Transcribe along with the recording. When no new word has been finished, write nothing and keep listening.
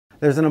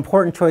There's an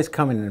important choice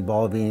coming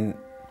involving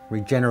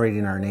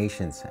regenerating our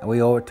nations, and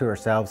we owe it to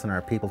ourselves and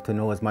our people to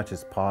know as much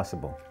as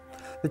possible.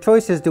 The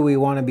choice is, do we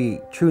want to be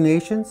true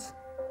nations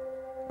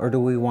or do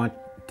we want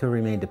to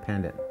remain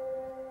dependent?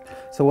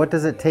 So what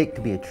does it take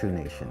to be a true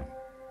nation?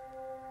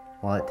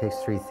 Well, it takes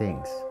three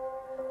things.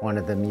 One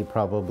of them you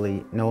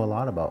probably know a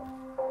lot about.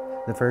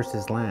 The first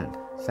is land.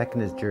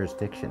 Second is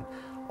jurisdiction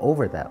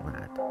over that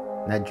land.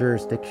 And that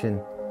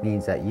jurisdiction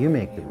means that you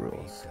make the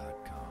rules.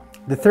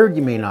 The third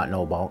you may not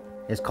know about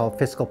is called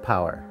fiscal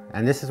power,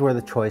 and this is where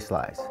the choice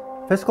lies.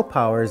 Fiscal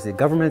power is the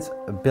government's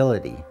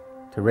ability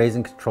to raise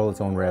and control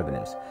its own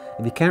revenues.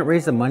 If you can't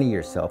raise the money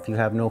yourself, you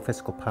have no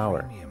fiscal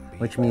power,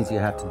 which means you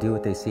have to do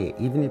what they say,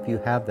 even if you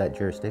have that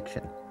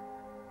jurisdiction.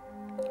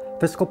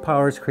 Fiscal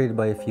power is created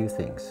by a few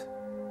things.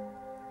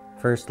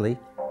 Firstly,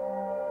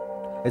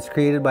 it's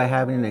created by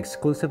having an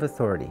exclusive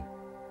authority.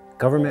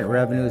 Government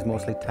revenue is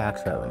mostly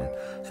tax revenue.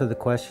 So the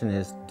question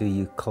is, do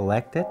you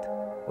collect it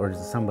or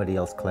does somebody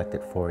else collect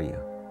it for you?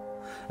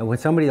 And when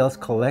somebody else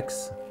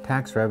collects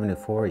tax revenue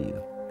for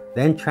you,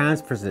 then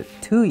transfers it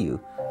to you,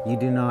 you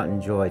do not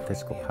enjoy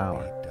fiscal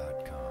power.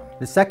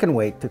 The second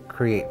way to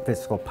create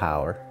fiscal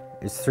power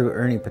is through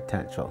earning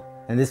potential.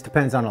 And this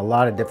depends on a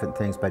lot of different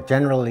things, but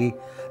generally,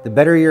 the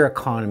better your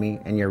economy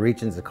and your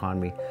region's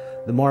economy,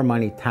 the more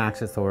money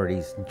tax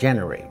authorities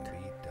generate.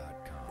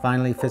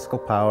 Finally, fiscal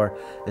power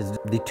is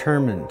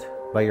determined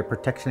by your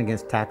protection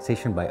against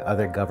taxation by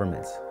other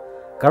governments.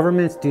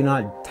 Governments do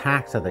not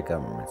tax other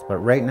governments, but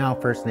right now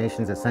First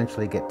Nations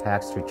essentially get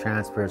taxed through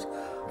transfers,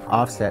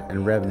 offset,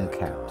 and revenue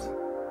caps.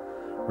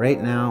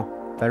 Right now,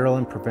 federal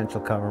and provincial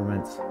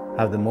governments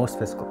have the most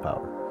fiscal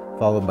power,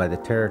 followed by the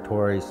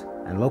territories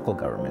and local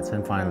governments,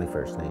 and finally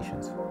First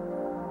Nations.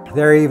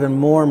 There are even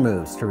more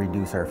moves to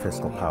reduce our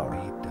fiscal power.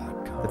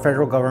 The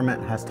federal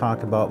government has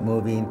talked about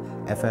moving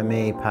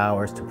FMA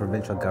powers to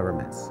provincial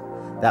governments.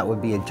 That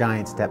would be a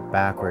giant step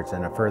backwards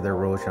and a further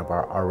erosion of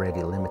our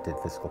already limited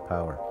fiscal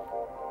power.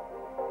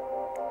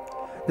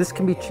 This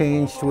can be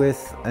changed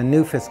with a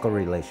new fiscal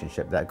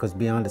relationship that goes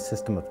beyond a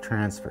system of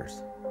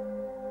transfers.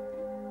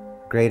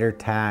 Greater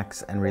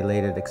tax and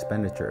related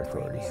expenditure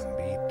authorities.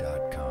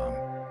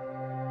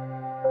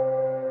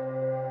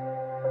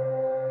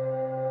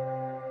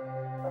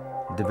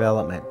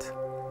 Development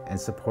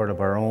and support of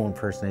our own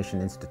First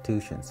Nation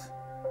institutions.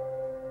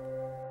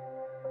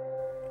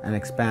 An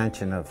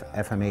expansion of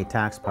FMA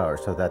tax power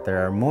so that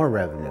there are more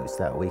revenues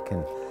that we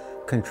can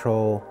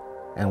control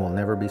and will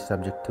never be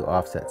subject to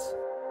offsets.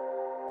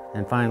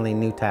 And finally,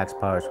 new tax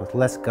powers with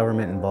less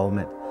government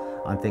involvement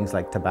on things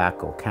like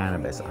tobacco,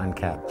 cannabis,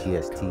 uncapped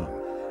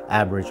GST,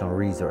 Aboriginal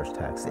resource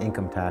tax,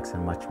 income tax,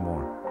 and much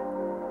more.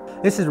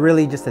 This is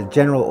really just a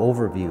general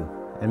overview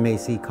and may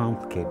seem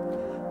complicated,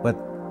 but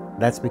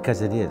that's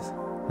because it is.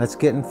 Let's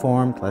get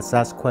informed, let's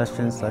ask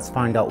questions, let's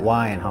find out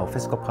why and how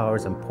fiscal power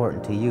is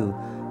important to you,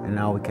 and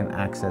now we can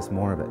access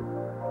more of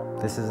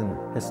it. This is an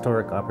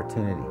historic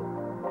opportunity.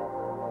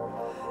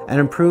 An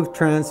improved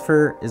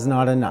transfer is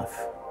not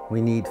enough. We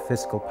need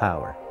fiscal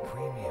power.